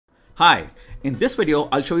Hi, in this video,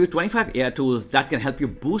 I'll show you 25 AI tools that can help you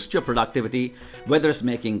boost your productivity, whether it's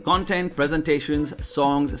making content, presentations,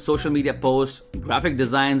 songs, social media posts, graphic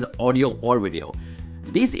designs, audio, or video.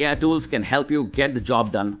 These AI tools can help you get the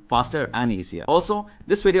job done faster and easier. Also,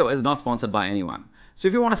 this video is not sponsored by anyone. So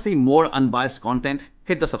if you want to see more unbiased content,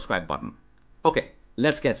 hit the subscribe button. Okay,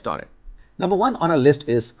 let's get started. Number one on our list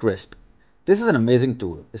is Krisp. This is an amazing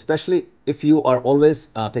tool, especially if you are always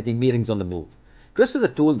taking meetings on the move. Krisp is a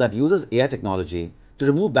tool that uses AI technology to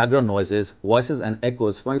remove background noises, voices, and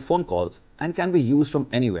echoes from your phone calls and can be used from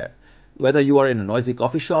anywhere, whether you are in a noisy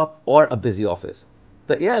coffee shop or a busy office.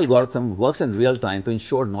 The AI algorithm works in real time to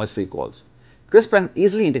ensure noise-free calls. Krisp can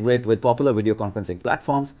easily integrate with popular video conferencing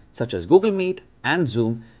platforms such as Google Meet and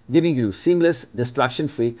Zoom, giving you seamless,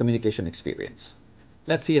 distraction-free communication experience.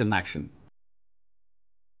 Let's see it in action.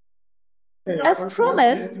 As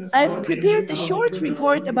promised, I've prepared a short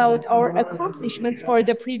report about our accomplishments for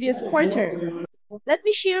the previous quarter. Let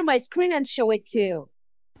me share my screen and show it too.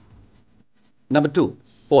 Number two,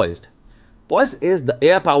 Poised. Poised is the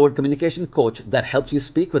AI-powered communication coach that helps you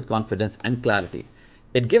speak with confidence and clarity.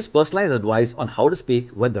 It gives personalized advice on how to speak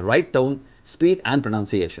with the right tone, speed, and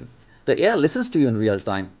pronunciation. The AI listens to you in real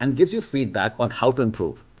time and gives you feedback on how to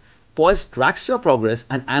improve. Poised tracks your progress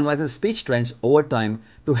and analyzes speech trends over time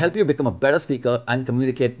to help you become a better speaker and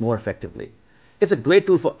communicate more effectively. It's a great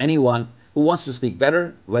tool for anyone who wants to speak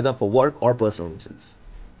better, whether for work or personal reasons.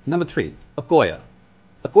 Number three, Ocoya.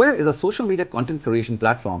 Ocoya is a social media content creation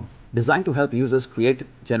platform designed to help users create,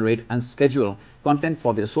 generate, and schedule content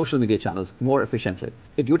for their social media channels more efficiently.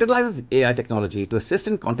 It utilizes AI technology to assist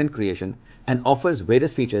in content creation and offers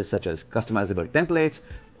various features such as customizable templates,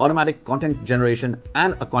 automatic content generation,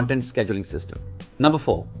 and a content scheduling system. Number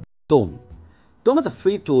four, Tome. Tome is a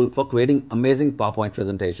free tool for creating amazing PowerPoint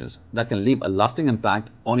presentations that can leave a lasting impact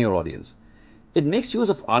on your audience. It makes use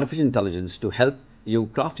of artificial intelligence to help you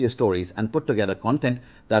craft your stories and put together content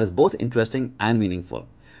that is both interesting and meaningful.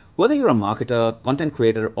 Whether you're a marketer, content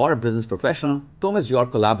creator, or a business professional, Tome is your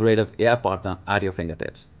collaborative AI partner at your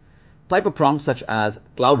fingertips. Type a prompt such as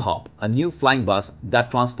Cloud Hop, a new flying bus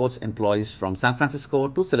that transports employees from San Francisco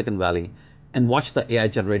to Silicon Valley, and watch the AI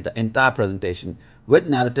generate the entire presentation with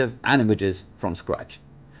narrative and images from scratch.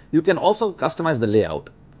 You can also customize the layout,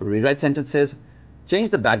 rewrite sentences, change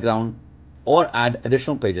the background, or add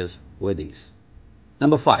additional pages with ease.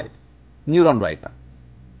 Number five, NuronWriter.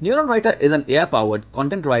 NuronWriter is an AI-powered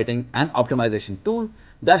content writing and optimization tool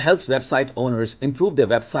that helps website owners improve their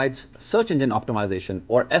website's search engine optimization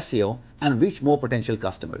or SEO and reach more potential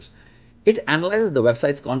customers. It analyzes the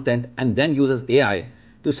website's content and then uses AI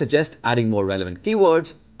to suggest adding more relevant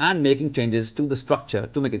keywords and making changes to the structure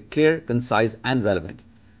to make it clear, concise, and relevant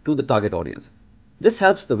to the target audience. This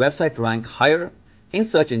helps the website rank higher in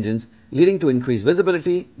search engines, leading to increased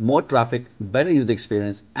visibility, more traffic, better user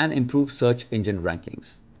experience, and improved search engine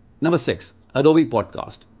rankings. Number six, Adobe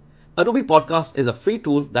Podcast. Adobe Podcast is a free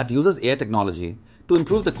tool that uses AI technology to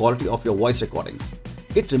improve the quality of your voice recordings.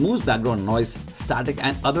 It removes background noise, static,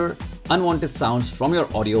 and other unwanted sounds from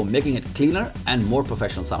your audio, making it cleaner and more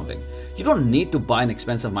professional sounding. You don't need to buy an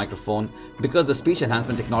expensive microphone because the speech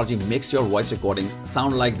enhancement technology makes your voice recordings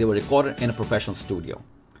sound like they were recorded in a professional studio.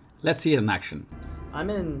 Let's see it in action.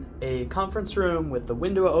 I'm in a conference room with the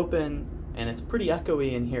window open, and it's pretty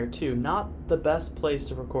echoey in here too. Not the best place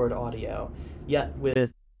to record audio. Yet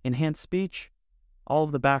with enhanced speech, all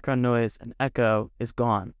of the background noise and echo is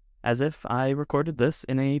gone, as if I recorded this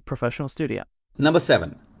in a professional studio. Number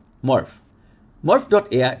seven, Murf.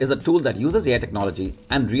 Murf.ai is a tool that uses AI technology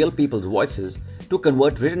and real people's voices to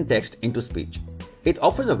convert written text into speech. It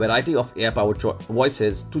offers a variety of AI-powered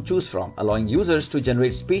voices to choose from, allowing users to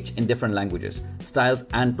generate speech in different languages, styles,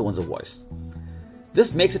 and tones of voice.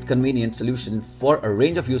 This makes it a convenient solution for a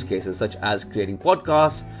range of use cases such as creating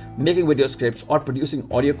podcasts, making video scripts, or producing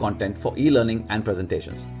audio content for e-learning and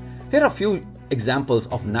presentations. Here are a few examples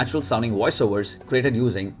of natural-sounding voiceovers created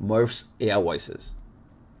using Murf's AI voices.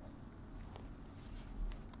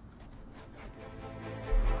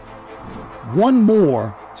 One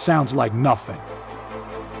more sounds like nothing,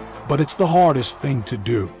 but it's the hardest thing to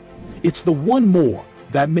do. It's the one more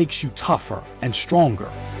that makes you tougher and stronger.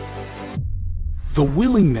 The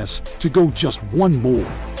willingness to go just one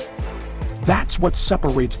more. That's what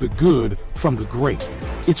separates the good from the great.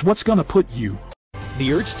 It's what's gonna put you.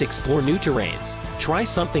 The urge to explore new terrains, try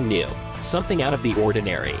something new, something out of the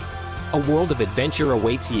ordinary. A world of adventure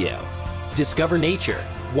awaits you. Discover nature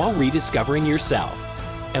while rediscovering yourself.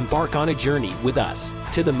 Embark on a journey with us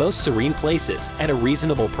to the most serene places at a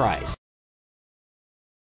reasonable price.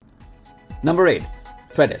 Number 8.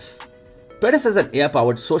 Predis. Predis is an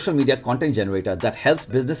AI-powered social media content generator that helps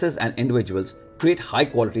businesses and individuals create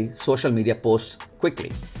high-quality social media posts quickly.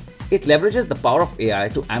 It leverages the power of AI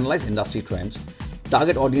to analyze industry trends,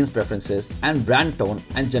 target audience preferences, and brand tone,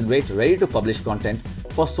 and generate ready-to-publish content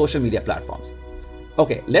for social media platforms.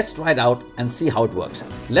 Okay, let's try it out and see how it works.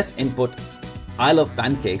 Let's input "I love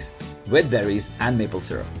pancakes with berries and maple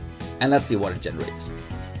syrup," and let's see what it generates.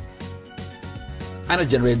 And it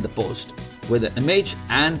generated the post with an image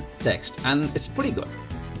and text, and it's pretty good.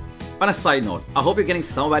 On a side note, I hope you're getting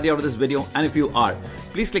some value out of this video, and if you are,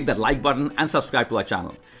 please click that like button and subscribe to our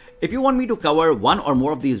channel. If you want me to cover one or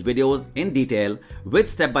more of these videos in detail with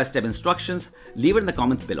step-by-step instructions, leave it in the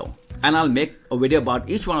comments below, and I'll make a video about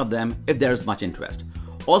each one of them if there is much interest.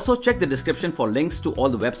 Also, check the description for links to all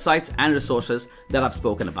the websites and resources that I've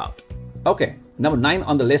spoken about. Okay, number 9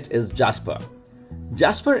 on the list is Jasper.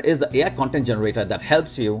 Jasper is the AI content generator that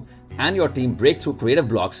helps you and your team break through creative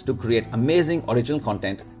blocks to create amazing original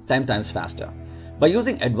content 10 times faster. By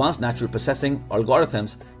using advanced natural processing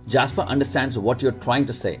algorithms, Jasper understands what you're trying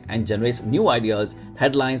to say and generates new ideas,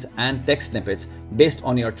 headlines, and text snippets based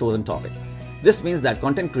on your chosen topic. This means that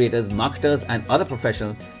content creators, marketers, and other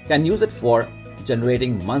professionals can use it for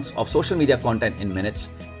generating months of social media content in minutes,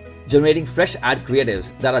 generating fresh ad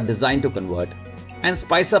creatives that are designed to convert, and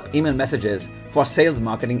spice up email messages for sales,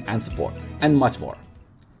 marketing, and support, and much more.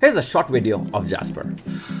 Here's a short video of Jasper.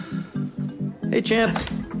 Hey champ,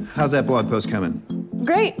 how's that blog post coming?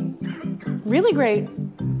 Great. Really great.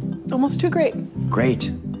 Almost too great.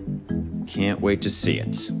 Great. Can't wait to see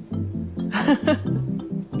it.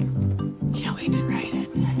 Can't wait to write it.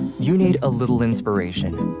 You need a little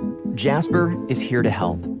inspiration. Jasper is here to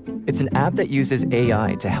help. It's an app that uses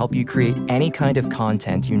AI to help you create any kind of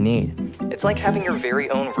content you need. It's like having your very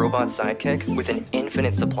own robot sidekick with an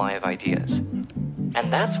infinite supply of ideas. And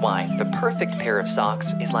that's why the perfect pair of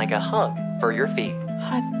socks is like a hug for your feet.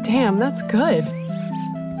 Hot damn, that's good.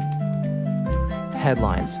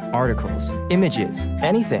 Headlines, articles, images,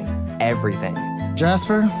 anything, everything.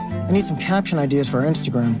 Jasper, I need some caption ideas for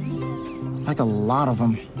Instagram. Like a lot of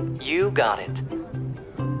them. You got it.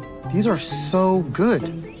 These are so good.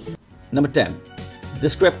 Number 10.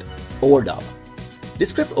 Descript Overdub.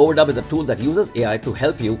 Descript Overdub is a tool that uses AI to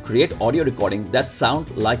help you create audio recordings that sound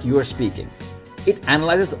like you are speaking. It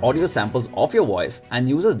analyzes audio samples of your voice and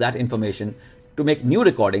uses that information to make new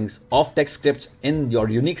recordings of text scripts in your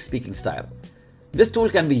unique speaking style. This tool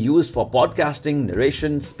can be used for podcasting,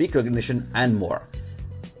 narration, speech recognition, and more.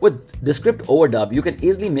 With Descript Overdub, you can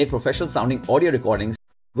easily make professional sounding audio recordings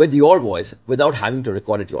with your voice without having to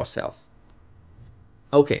record it yourself.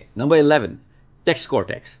 Okay, number 11, Text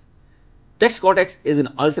Cortex. Text Cortex is an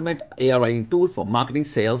ultimate AI writing tool for marketing,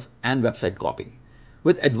 sales, and website copy.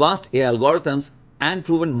 With advanced AI algorithms and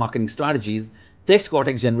proven marketing strategies, Text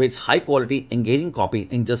Cortex generates high-quality, engaging copy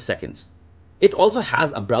in just seconds. It also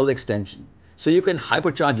has a browser extension, so you can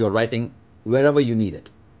hypercharge your writing wherever you need it.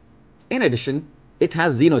 In addition, it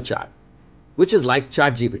has XenoChat, which is like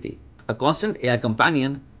ChatGPT, a constant AI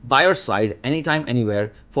companion by your side anytime,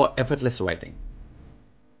 anywhere for effortless writing.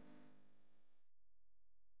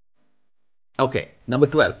 Okay, number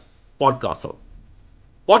 12, Podcastle.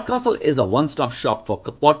 Podcastle is a one-stop shop for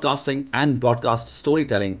podcasting and broadcast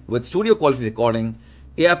storytelling with studio quality recording,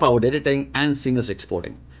 AI-powered editing, and seamless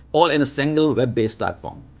exporting, all in a single web-based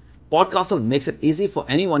platform. Podcastle makes it easy for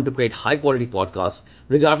anyone to create high-quality podcasts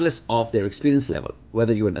regardless of their experience level,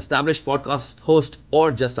 whether you're an established podcast host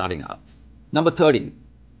or just starting out. Number 13,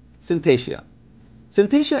 Synthesia.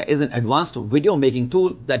 Synthesia is an advanced video making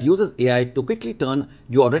tool that uses AI to quickly turn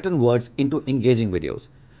your written words into engaging videos.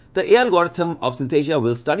 The AI algorithm of Synthesia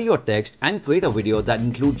will study your text and create a video that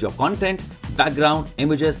includes your content, background,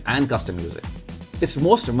 images, and custom music. Its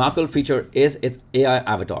most remarkable feature is its AI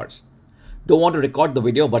avatars. Don't want to record the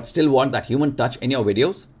video but still want that human touch in your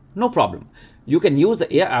videos? No problem. You can use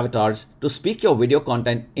the AI avatars to speak your video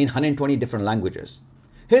content in 120 different languages.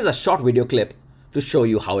 Here's a short video clip to show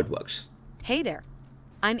you how it works. Hey there,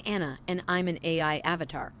 I'm Anna and I'm an AI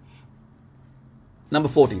avatar. Number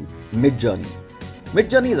 14, Midjourney.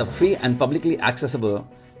 Midjourney is a free and publicly accessible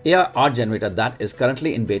AI art generator that is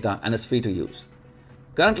currently in beta and is free to use.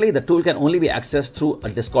 Currently, the tool can only be accessed through a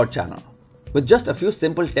Discord channel. With just a few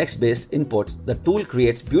simple text-based inputs, the tool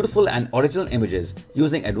creates beautiful and original images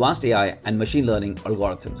using advanced AI and machine learning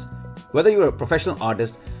algorithms. Whether you're a professional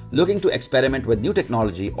artist looking to experiment with new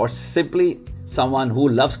technology or simply someone who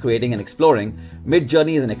loves creating and exploring,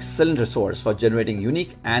 Midjourney is an excellent resource for generating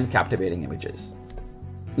unique and captivating images.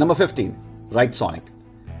 Number 15, Writesonic.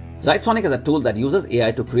 Writesonic is a tool that uses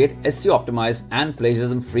AI to create SEO-optimized and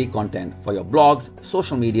plagiarism-free content for your blogs,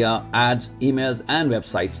 social media, ads, emails, and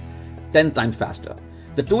websites 10 times faster.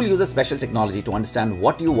 The tool uses special technology to understand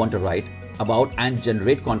what you want to write about and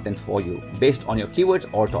generate content for you based on your keywords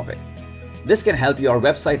or topic. This can help your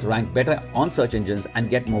website rank better on search engines and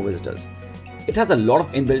get more visitors. It has a lot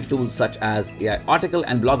of inbuilt tools such as AI article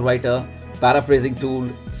and blog writer, paraphrasing tool,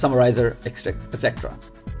 summarizer, etc.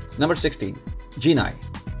 Number 16. Genei.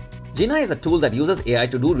 Genei is a tool that uses AI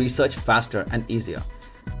to do research faster and easier.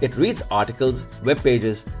 It reads articles, web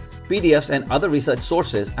pages, PDFs and other research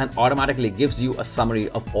sources and automatically gives you a summary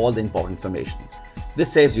of all the important information.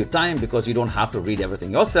 This saves you time because you don't have to read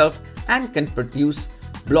everything yourself and can produce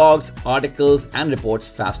blogs, articles and reports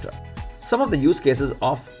faster. Some of the use cases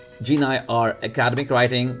of Genei are academic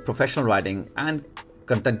writing, professional writing and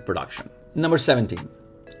content production. Number 17.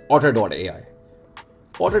 Otter.Ai.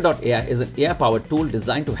 Otter.Ai is an AI-powered tool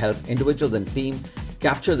designed to help individuals and teams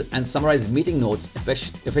capture and summarize meeting notes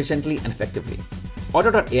efficiently and effectively.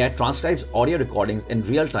 Otter.Ai transcribes audio recordings in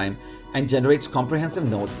real time and generates comprehensive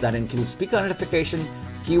notes that include speaker identification,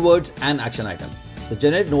 keywords, and action items. The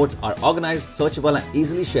generated notes are organized, searchable, and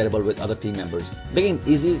easily shareable with other team members, making it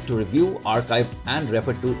easy to review, archive, and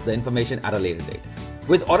refer to the information at a later date.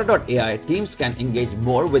 With Otter.Ai, teams can engage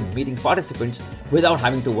more with meeting participants without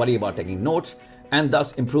having to worry about taking notes, and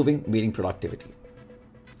thus improving meeting productivity.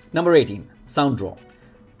 Number 18. Soundraw.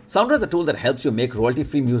 Soundraw is a tool that helps you make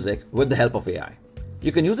royalty-free music with the help of AI.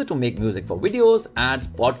 You can use it to make music for videos, ads,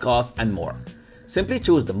 podcasts, and more. Simply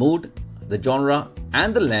choose the mood, the genre,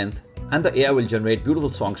 and the length, and the AI will generate beautiful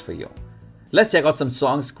songs for you. Let's check out some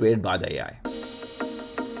songs created by the AI.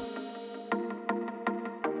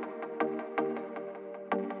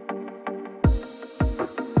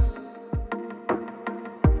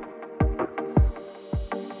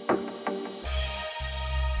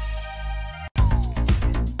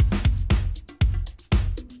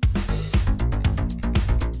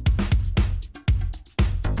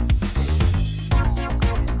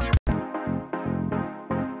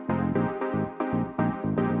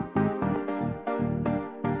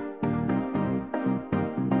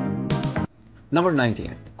 Number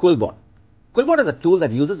 19. Quillbot. Quillbot is a tool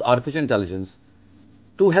that uses artificial intelligence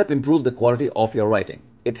to help improve the quality of your writing.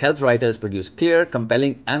 It helps writers produce clear,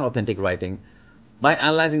 compelling, and authentic writing. By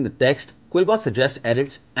analyzing the text, Quillbot suggests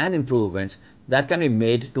edits and improvements that can be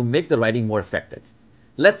made to make the writing more effective.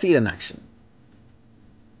 Let's see it in action.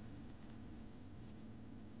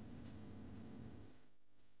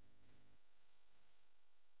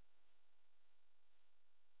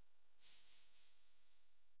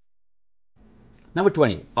 Number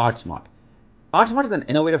 20. Artsmart. Artsmart is an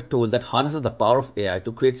innovative tool that harnesses the power of AI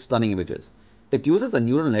to create stunning images. It uses a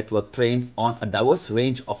neural network trained on a diverse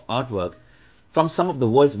range of artwork from some of the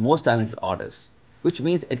world's most talented artists, which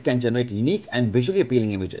means it can generate unique and visually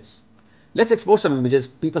appealing images. Let's explore some images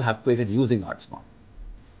people have created using Artsmart.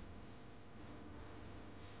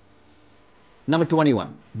 Number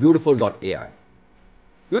 21. Beautiful.ai.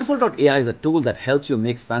 Beautiful.ai is a tool that helps you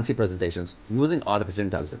make fancy presentations using artificial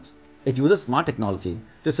intelligence. It uses smart technology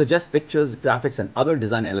to suggest pictures, graphics, and other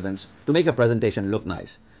design elements to make a presentation look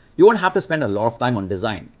nice. You won't have to spend a lot of time on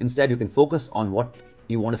design. Instead, you can focus on what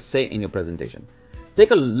you want to say in your presentation. Take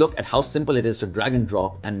a look at how simple it is to drag and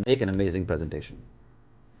drop and make an amazing presentation.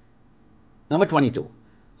 Number 22.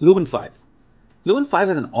 Lumen 5. Lumen 5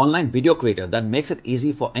 is an online video creator that makes it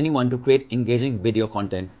easy for anyone to create engaging video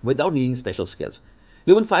content without needing special skills.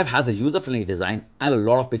 Lumen 5 has a user-friendly design and a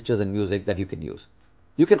lot of pictures and music that you can use.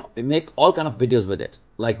 You can make all kinds of videos with it,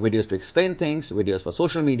 like videos to explain things, videos for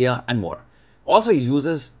social media, and more. Also, it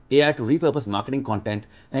uses AI to repurpose marketing content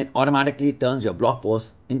and it automatically turns your blog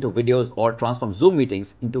posts into videos or transforms Zoom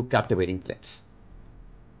meetings into captivating clips.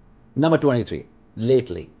 Number 23.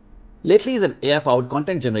 Lately. Lately is an AI-powered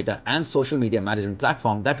content generator and social media management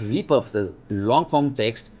platform that repurposes long-form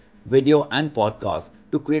text, video, and podcasts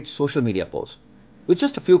to create social media posts. With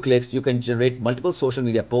just a few clicks, you can generate multiple social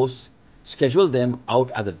media posts, schedule them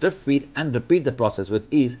out as a drift feed, and repeat the process with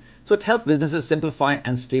ease, so it helps businesses simplify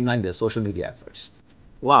and streamline their social media efforts.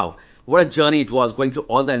 Wow, what a journey it was going through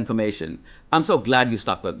all that information. I'm so glad you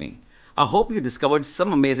stuck with me. I hope you discovered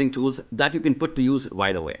some amazing tools that you can put to use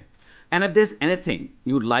right away. And if there's anything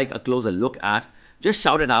you'd like a closer look at, just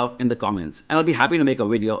shout it out in the comments, and I'll be happy to make a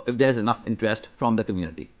video if there's enough interest from the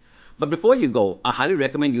community. But before you go, I highly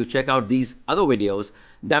recommend you check out these other videos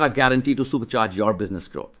that are guaranteed to supercharge your business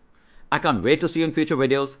growth. I can't wait to see you in future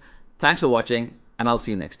videos. Thanks for watching, and I'll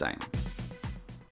see you next time.